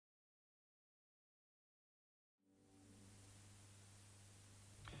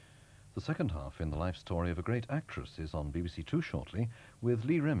The second half in the life story of a great actress is on BBC2 shortly, with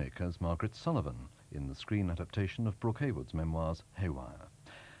Lee Remick as Margaret Sullivan in the screen adaptation of Brooke Haywood's memoirs Haywire.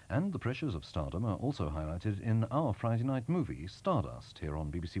 And the pressures of stardom are also highlighted in our Friday night movie, Stardust, here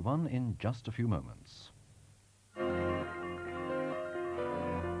on BBC1 in just a few moments.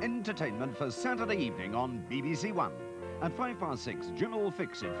 Entertainment for Saturday evening on BBC1. At 6:05, Jim will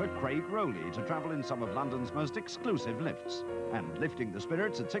fix it for Craig Rowley to travel in some of London's most exclusive lifts. And lifting the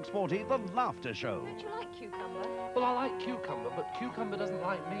spirits at 6:40, The Laughter Show. Don't you like cucumber? Well, I like cucumber, but cucumber doesn't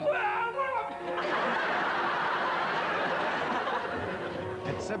like me.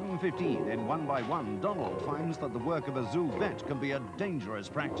 At 7:15, in One by One, Donald finds that the work of a zoo vet can be a dangerous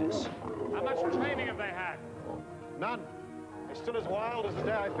practice. How much training have they had? None. They're still as wild as the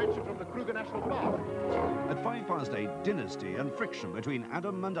day I fetched them from the Kruger National Park. At 8:05, Dynasty and friction between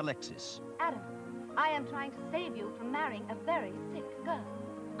Adam and Alexis. Adam, I am trying to save you from marrying a very sick girl.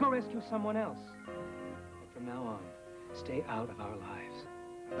 Go rescue someone else. But from now on, stay out of our lives.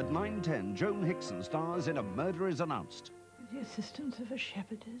 At 9:10, Joan Hickson stars in A Murder is Announced. With the assistance of a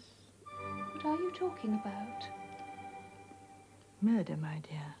shepherdess. What are you talking about? Murder, my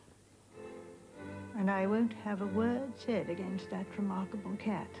dear. And I won't have a word said against that remarkable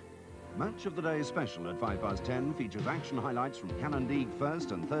cat. Match of the Day special at 10:05 features action highlights from Cannon League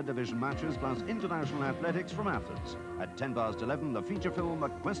First and Third Division matches, plus international athletics from Athens. At 11:10, the feature film A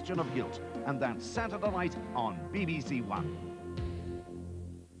Question of Guilt. And that's Saturday night on BBC1.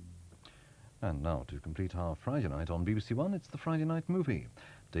 And now, to complete our Friday night on BBC1, it's the Friday night movie.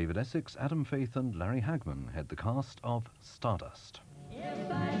 David Essex, Adam Faith and Larry Hagman head the cast of Stardust. If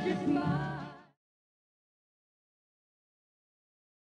I just smile.